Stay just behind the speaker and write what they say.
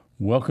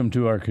Welcome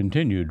to our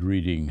continued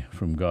reading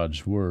from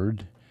God's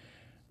Word.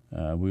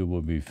 We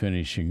will be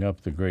finishing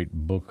up the great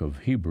book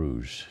of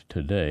Hebrews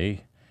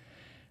today,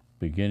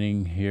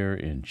 beginning here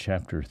in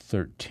chapter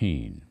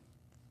 13.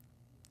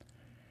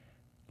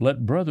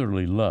 Let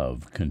brotherly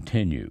love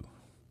continue.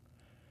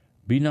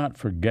 Be not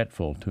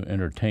forgetful to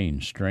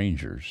entertain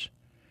strangers,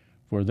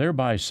 for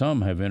thereby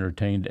some have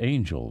entertained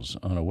angels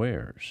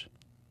unawares.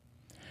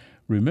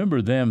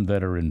 Remember them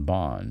that are in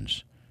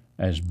bonds,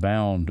 as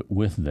bound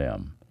with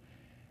them,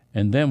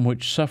 and them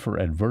which suffer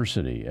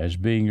adversity, as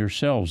being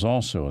yourselves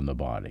also in the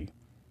body.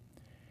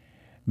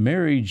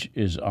 Marriage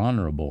is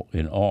honorable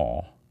in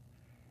all,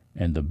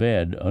 and the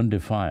bed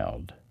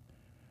undefiled,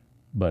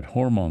 but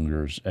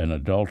whoremongers and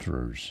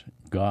adulterers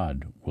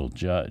God will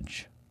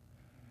judge.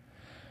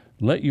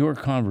 Let your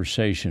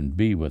conversation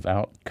be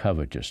without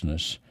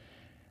covetousness,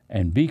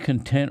 and be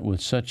content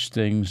with such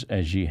things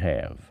as ye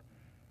have.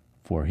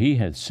 For he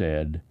hath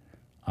said,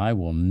 I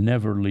will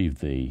never leave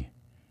thee,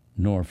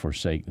 nor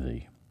forsake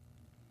thee.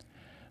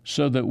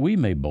 So that we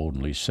may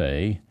boldly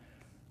say,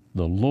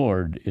 The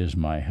Lord is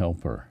my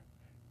helper,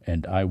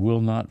 and I will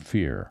not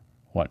fear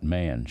what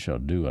man shall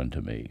do unto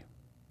me.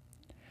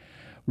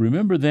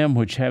 Remember them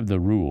which have the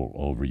rule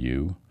over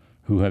you,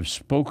 who have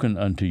spoken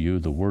unto you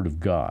the word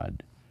of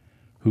God,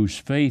 whose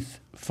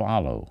faith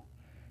follow,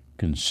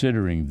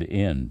 considering the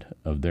end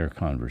of their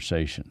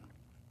conversation.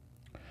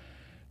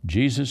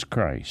 Jesus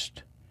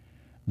Christ,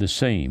 the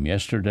same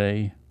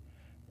yesterday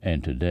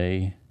and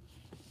today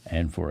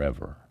and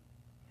forever.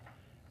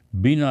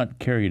 Be not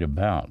carried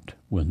about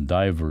with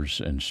divers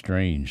and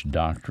strange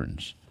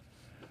doctrines,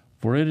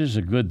 for it is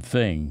a good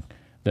thing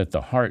that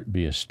the heart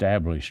be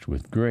established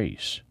with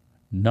grace,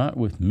 not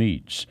with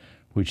meats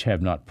which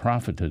have not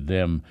profited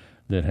them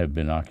that have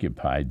been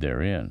occupied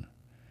therein.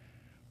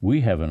 We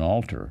have an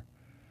altar,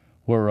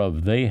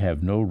 whereof they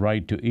have no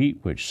right to eat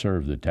which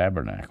serve the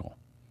tabernacle.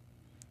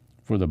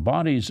 For the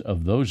bodies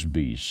of those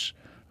beasts,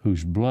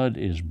 whose blood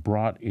is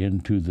brought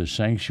into the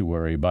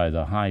sanctuary by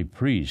the high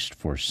priest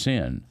for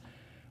sin,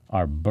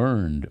 are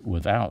burned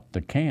without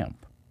the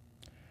camp.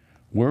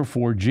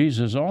 Wherefore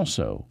Jesus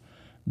also,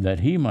 that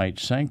he might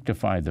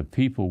sanctify the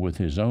people with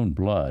his own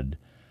blood,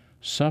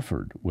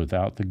 suffered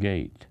without the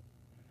gate.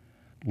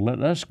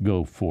 Let us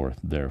go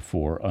forth,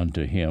 therefore,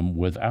 unto him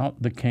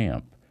without the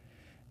camp,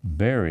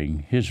 bearing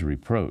his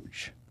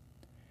reproach.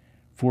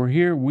 For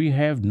here we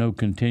have no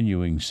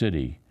continuing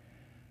city,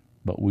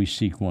 but we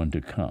seek one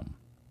to come.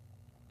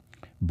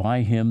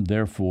 By him,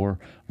 therefore,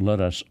 let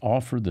us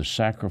offer the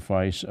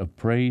sacrifice of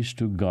praise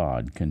to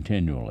God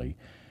continually,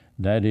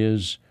 that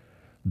is,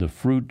 the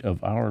fruit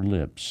of our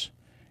lips,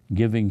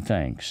 giving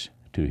thanks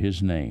to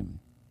his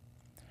name.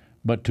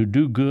 But to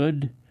do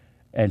good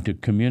and to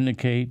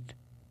communicate,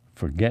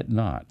 forget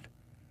not,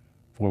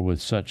 for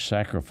with such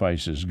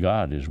sacrifices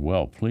God is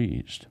well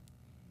pleased.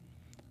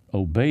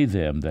 Obey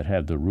them that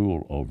have the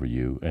rule over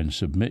you, and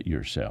submit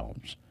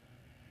yourselves,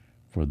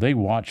 for they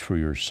watch for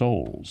your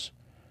souls,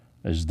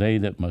 as they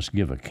that must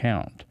give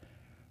account,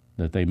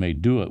 that they may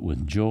do it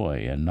with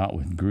joy and not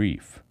with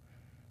grief,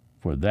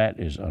 for that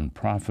is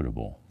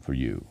unprofitable for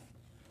you.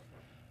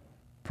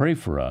 Pray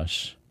for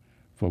us,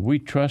 for we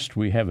trust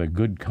we have a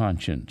good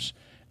conscience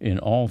in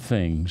all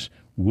things,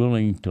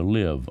 willing to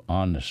live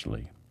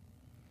honestly.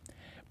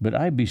 But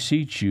I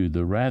beseech you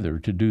the rather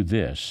to do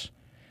this,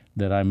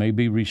 that I may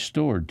be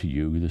restored to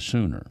you the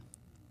sooner.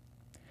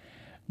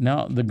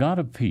 Now the God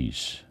of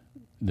peace,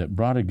 that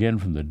brought again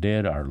from the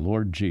dead our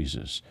Lord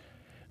Jesus,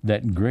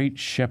 that great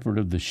shepherd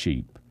of the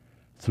sheep,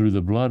 through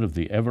the blood of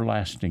the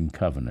everlasting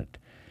covenant,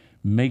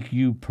 make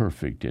you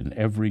perfect in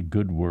every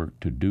good work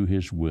to do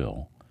his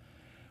will,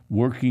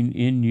 working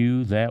in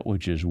you that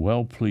which is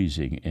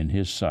well-pleasing in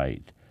his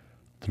sight,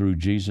 through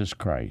Jesus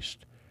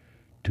Christ,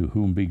 to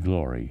whom be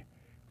glory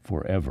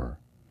forever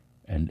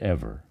and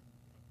ever.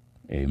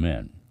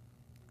 Amen.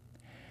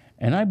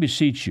 And I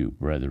beseech you,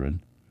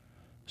 brethren,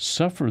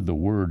 suffer the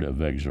word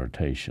of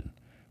exhortation,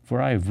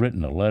 for I have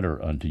written a letter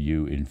unto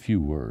you in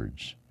few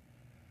words.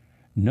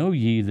 Know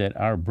ye that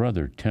our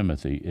brother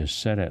Timothy is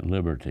set at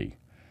liberty,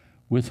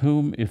 with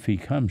whom, if he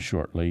come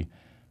shortly,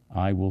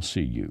 I will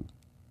see you.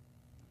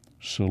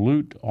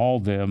 Salute all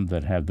them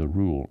that have the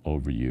rule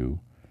over you,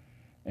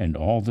 and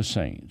all the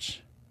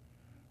saints.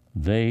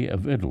 They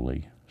of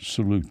Italy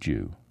salute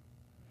you.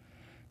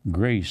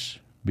 Grace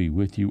be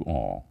with you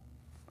all.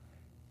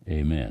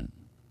 Amen.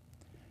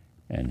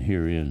 And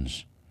here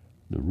ends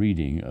the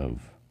reading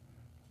of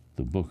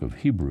the book of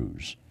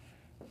Hebrews,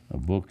 a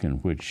book in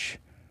which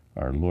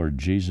our Lord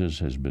Jesus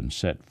has been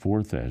set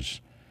forth as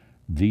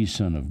the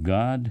Son of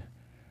God,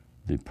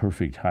 the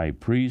perfect high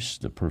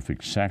priest, the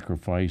perfect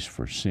sacrifice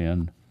for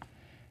sin,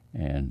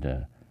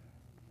 and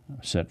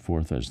set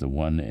forth as the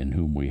one in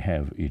whom we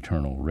have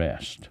eternal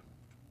rest.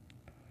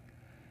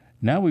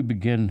 Now we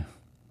begin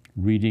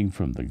reading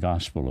from the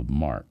Gospel of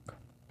Mark.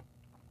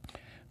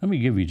 Let me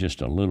give you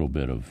just a little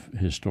bit of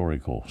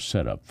historical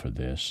setup for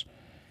this.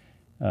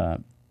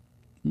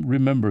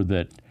 Remember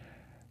that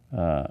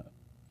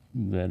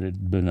it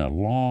had been a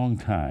long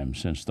time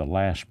since the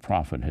last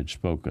prophet had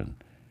spoken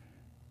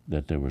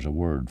that there was a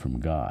word from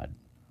God.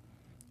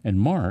 And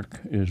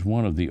Mark is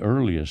one of the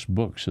earliest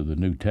books of the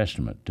New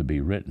Testament to be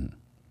written.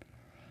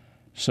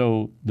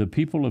 So the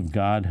people of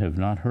God have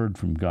not heard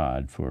from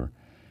God for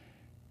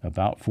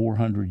about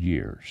 400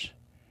 years.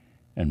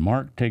 And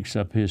Mark takes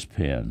up his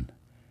pen,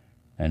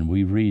 and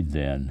we read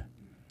then,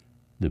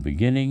 the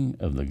beginning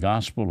of the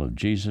gospel of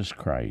Jesus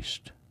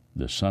Christ,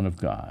 the Son of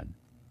God.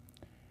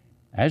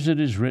 As it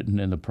is written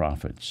in the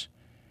prophets,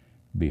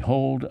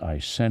 Behold, I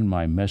send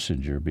my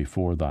messenger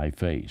before thy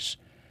face,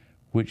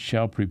 which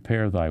shall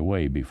prepare thy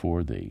way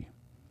before thee.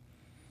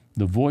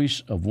 The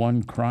voice of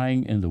one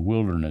crying in the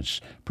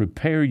wilderness,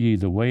 Prepare ye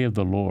the way of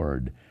the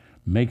Lord,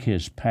 make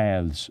his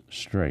paths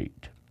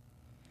straight.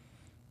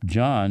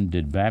 John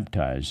did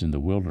baptize in the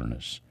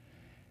wilderness,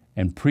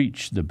 and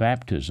preached the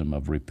baptism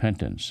of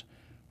repentance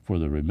for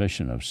the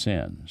remission of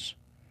sins.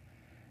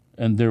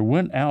 And there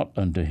went out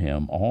unto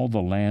him all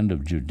the land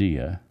of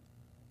Judea,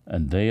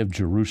 and they of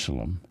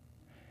Jerusalem,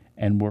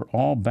 and were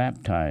all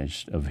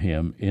baptized of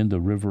him in the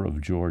river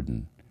of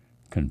Jordan,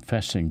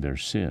 confessing their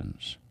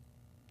sins.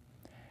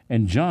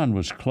 And John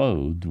was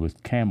clothed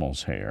with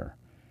camel's hair,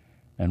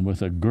 and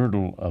with a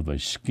girdle of a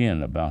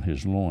skin about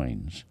his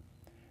loins,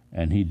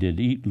 and he did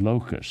eat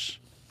locusts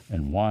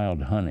and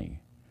wild honey,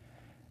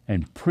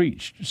 and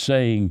preached,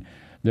 saying,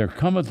 There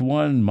cometh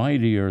one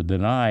mightier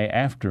than I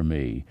after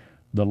me,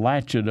 the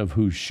latchet of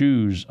whose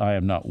shoes I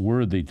am not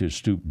worthy to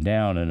stoop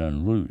down and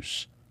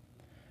unloose.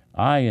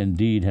 I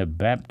indeed have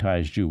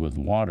baptized you with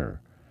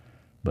water,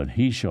 but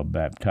he shall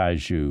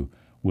baptize you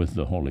with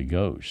the Holy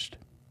Ghost.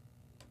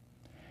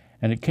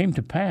 And it came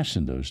to pass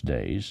in those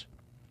days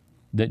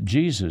that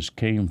Jesus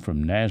came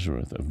from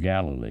Nazareth of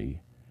Galilee,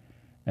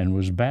 and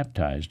was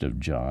baptized of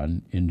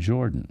John in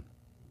Jordan.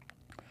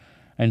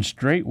 And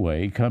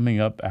straightway, coming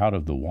up out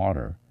of the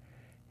water,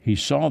 he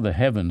saw the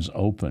heavens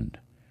opened,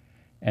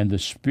 and the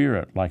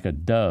Spirit like a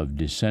dove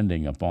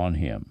descending upon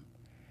him.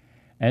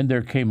 And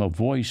there came a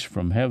voice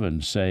from heaven,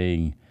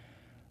 saying,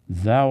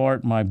 Thou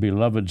art my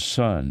beloved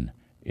Son,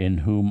 in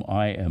whom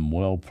I am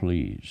well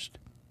pleased.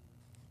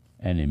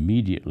 And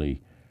immediately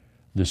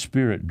the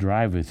Spirit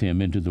driveth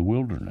him into the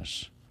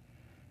wilderness.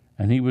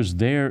 And he was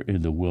there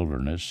in the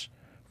wilderness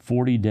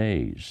 40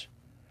 days,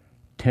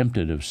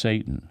 tempted of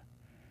Satan,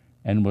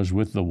 and was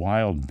with the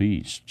wild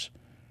beasts,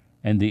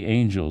 and the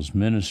angels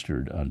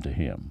ministered unto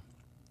him.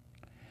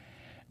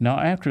 Now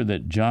after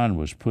that John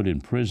was put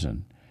in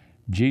prison,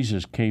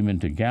 Jesus came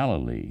into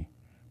Galilee,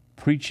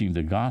 preaching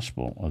the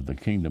gospel of the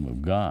kingdom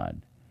of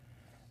God,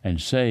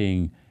 and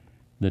saying,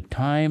 The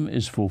time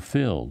is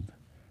fulfilled,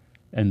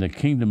 and the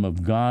kingdom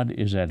of God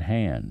is at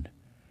hand.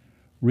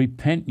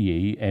 Repent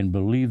ye and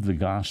believe the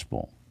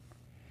gospel.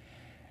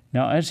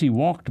 Now as he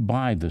walked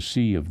by the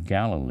sea of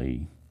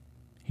Galilee,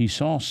 he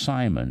saw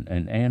Simon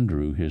and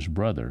Andrew his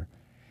brother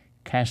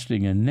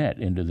casting a net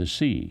into the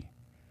sea,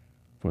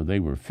 for they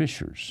were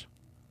fishers.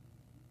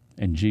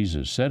 And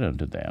Jesus said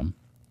unto them,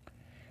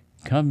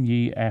 Come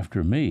ye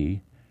after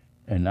me,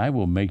 and I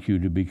will make you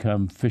to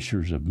become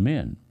fishers of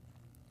men.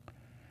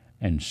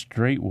 And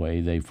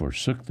straightway they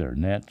forsook their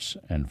nets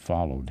and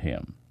followed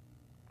him.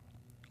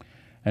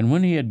 And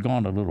when he had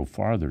gone a little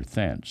farther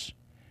thence,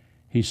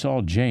 he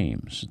saw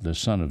James, the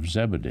son of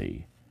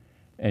Zebedee,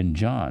 and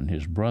John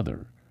his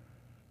brother,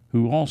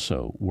 who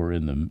also were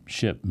in the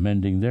ship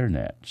mending their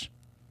nets.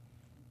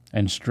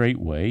 And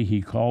straightway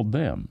he called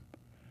them,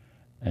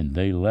 and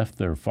they left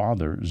their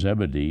father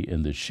Zebedee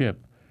in the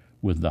ship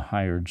with the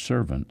hired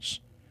servants,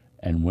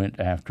 and went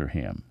after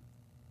him.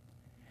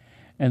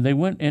 And they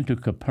went into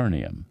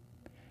Capernaum,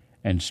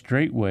 and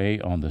straightway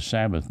on the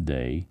Sabbath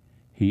day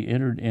he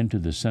entered into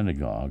the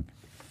synagogue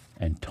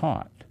and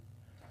taught.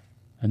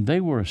 And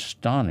they were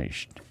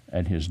astonished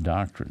at his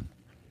doctrine,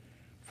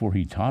 for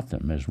he taught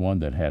them as one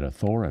that had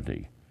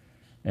authority,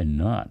 and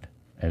not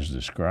as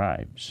the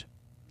scribes.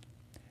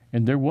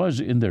 And there was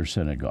in their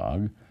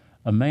synagogue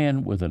a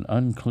man with an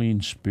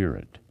unclean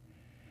spirit,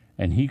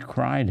 and he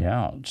cried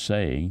out,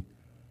 saying,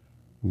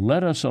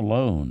 Let us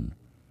alone.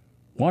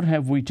 What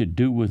have we to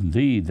do with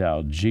thee,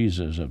 thou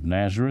Jesus of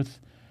Nazareth?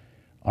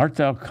 Art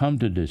thou come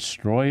to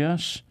destroy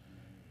us?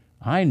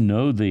 I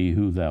know thee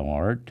who thou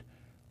art,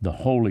 the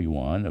Holy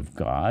One of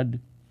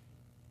God.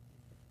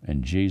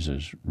 And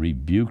Jesus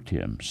rebuked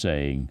him,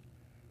 saying,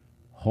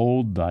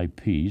 Hold thy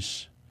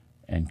peace,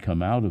 and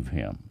come out of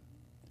him.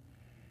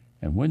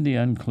 And when the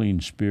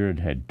unclean spirit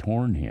had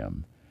torn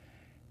him,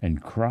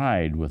 and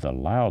cried with a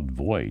loud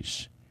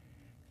voice,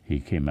 he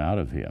came out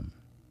of him.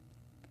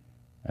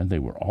 And they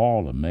were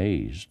all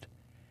amazed,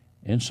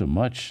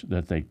 insomuch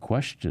that they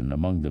questioned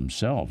among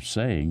themselves,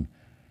 saying,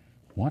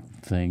 What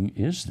thing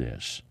is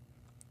this?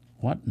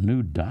 What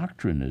new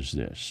doctrine is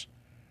this?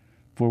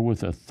 For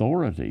with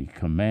authority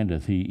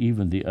commandeth he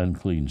even the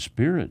unclean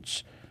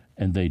spirits,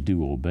 and they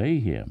do obey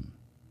him.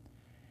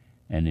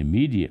 And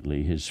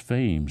immediately his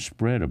fame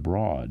spread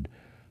abroad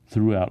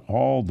throughout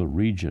all the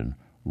region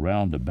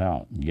round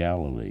about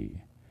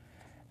Galilee.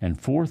 And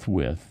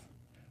forthwith,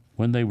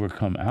 when they were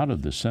come out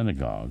of the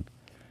synagogue,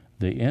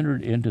 they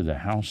entered into the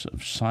house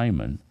of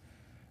Simon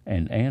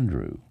and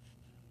Andrew,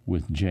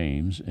 with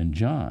James and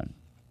John.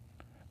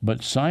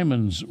 But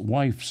Simon's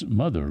wife's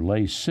mother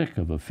lay sick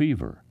of a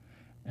fever,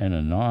 and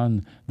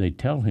anon they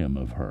tell him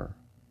of her.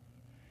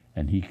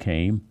 And he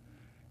came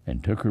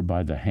and took her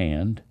by the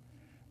hand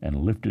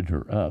and lifted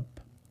her up,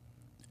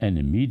 and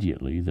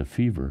immediately the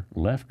fever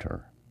left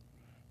her,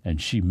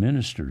 and she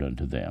ministered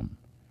unto them.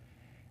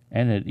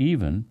 And at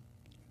even,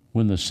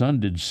 when the sun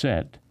did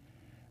set,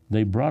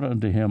 they brought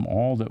unto him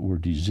all that were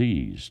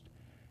diseased,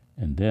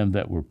 and them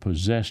that were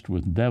possessed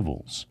with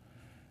devils,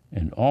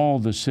 and all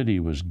the city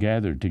was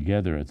gathered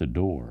together at the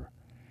door.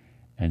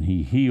 And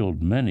he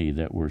healed many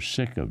that were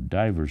sick of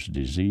divers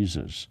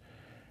diseases,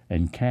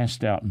 and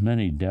cast out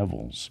many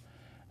devils,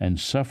 and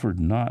suffered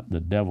not the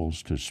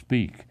devils to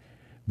speak,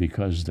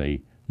 because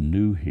they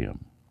knew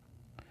him.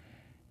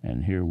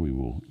 And here we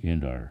will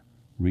end our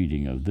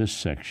reading of this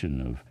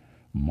section of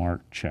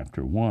Mark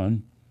chapter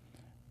 1,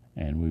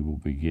 and we will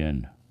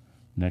begin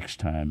next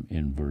time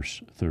in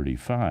verse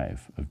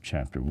 35 of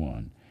chapter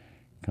 1.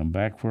 Come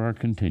back for our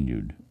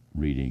continued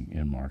reading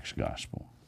in Mark's Gospel.